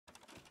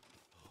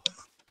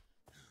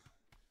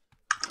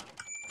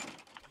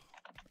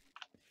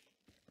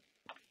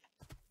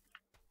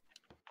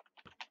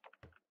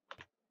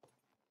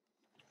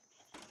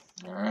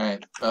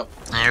Oh,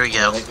 there we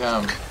go. There they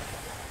come.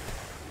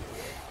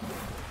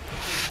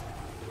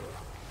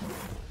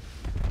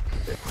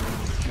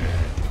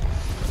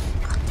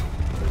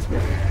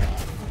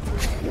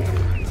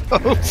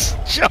 Oh,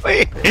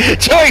 Joey!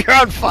 Joey, you're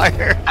on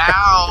fire!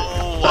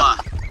 Ow!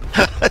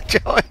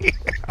 Joey,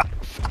 you're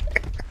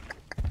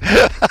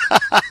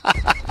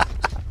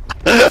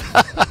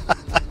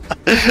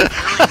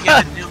Really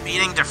get a new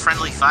meaning to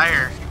friendly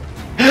fire.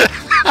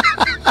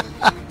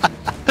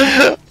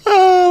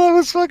 Oh, that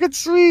was fucking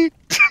sweet.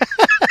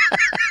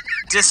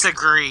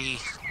 Disagree.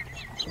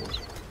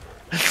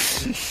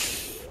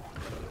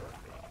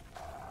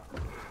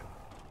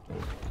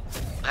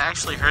 That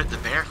actually hurt the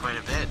bear quite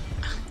a bit.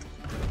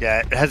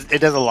 Yeah,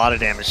 it does a lot of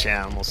damage to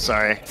animals,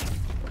 sorry.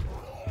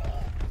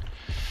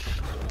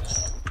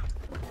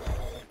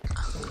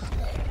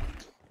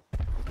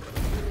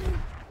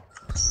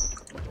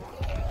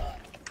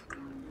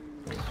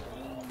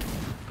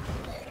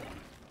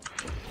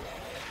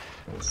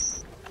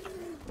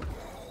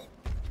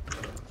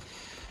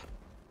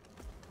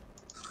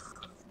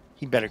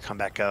 He better come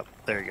back up.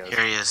 There he goes.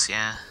 Here he is,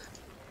 yeah.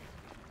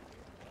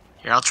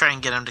 Here, I'll try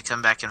and get him to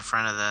come back in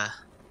front of the...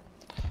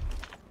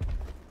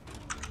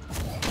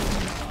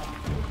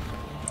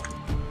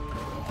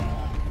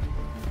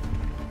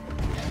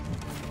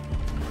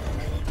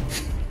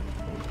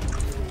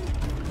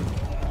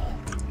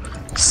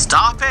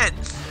 Stop it!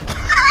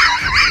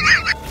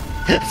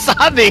 It's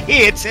not me,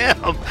 it's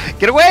him!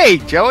 Get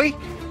away, Joey!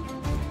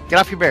 Get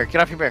off your bear,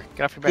 get off your bear,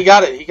 get off your bear. He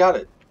got it. He got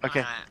it.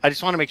 Okay, Alright. I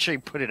just want to make sure you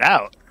put it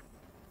out.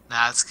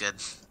 Nah, that's good.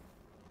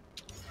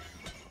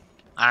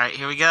 Alright,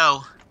 here we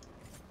go.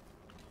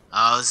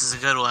 Oh, this is a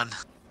good one.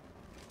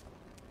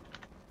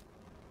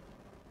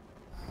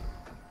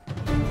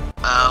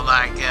 Oh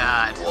my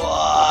god.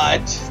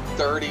 What?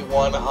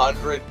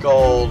 3,100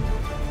 gold.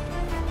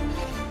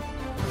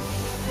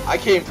 I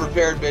came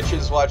prepared,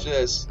 bitches. Watch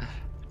this.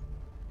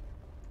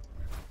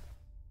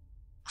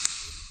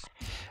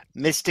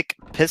 Mystic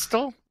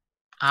pistol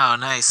Oh,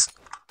 nice.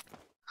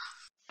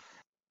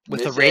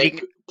 with Mythic a rating.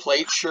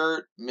 plate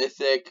shirt,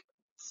 mythic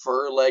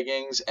fur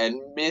leggings, and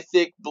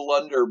mythic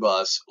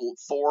blunderbuss.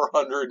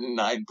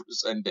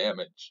 409%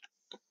 damage.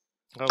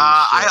 Holy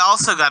I shit.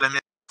 also got a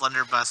Mythic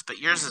blunderbuss, but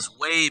yours is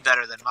way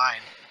better than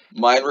mine.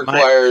 Mine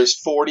requires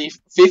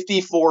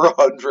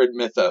 5,400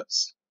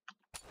 mythos.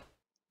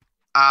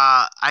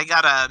 I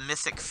got a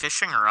Mythic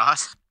fishing rod.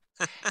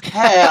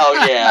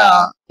 Hell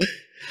yeah!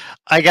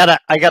 I got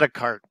a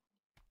cart.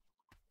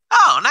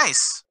 Oh,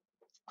 nice.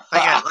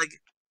 Like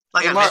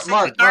Hey, a Mark,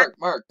 Mythic card?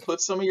 Mark,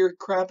 put some of your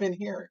crap in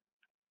here.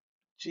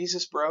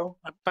 Jesus, bro.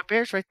 My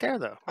bear's right there,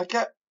 though. I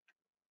got.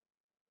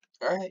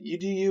 All right, you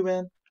do you,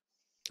 man.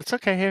 It's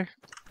okay here.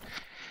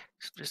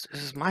 This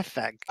is my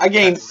fag. I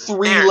gained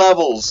 3 There.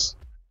 levels.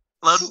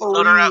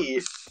 Load her up.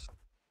 3.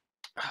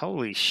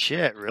 Holy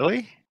shit!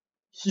 Really?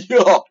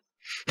 Yeah.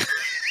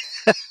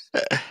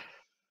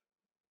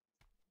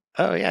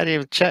 Oh yeah, I didn't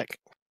even check.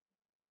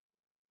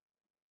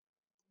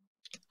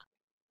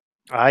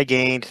 I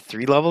gained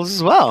 3 levels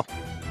as well.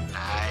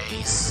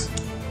 Nice.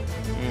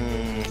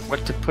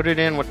 What to put it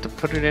in? What to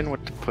put it in?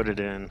 What to put it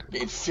in?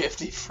 Gained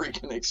 50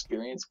 freaking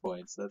experience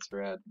points. That's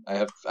rad. I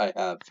have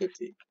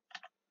 50.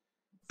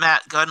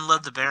 Matt, go ahead and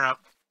load the bear up.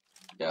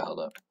 Yeah, hold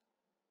up.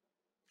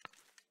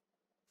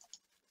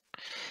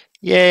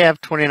 Yay! I have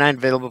 29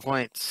 available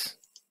points.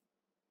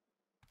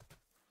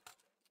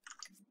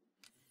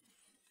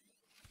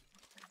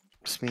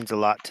 This means a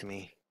lot to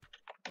me.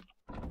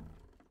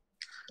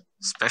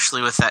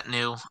 Especially with that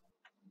new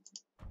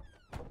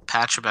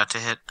patch about to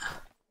hit.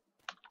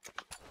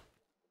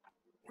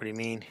 What do you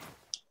mean?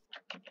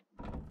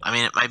 I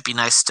mean, it might be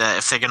nice to,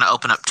 if they're going to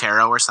open up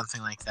tarot or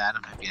something like that,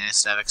 it might be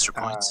nice to have extra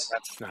points.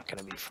 That's not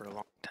gonna be for a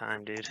long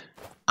time, dude.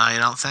 You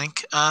don't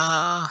think?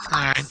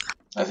 Alright.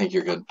 I think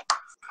you're good.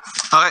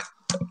 Okay.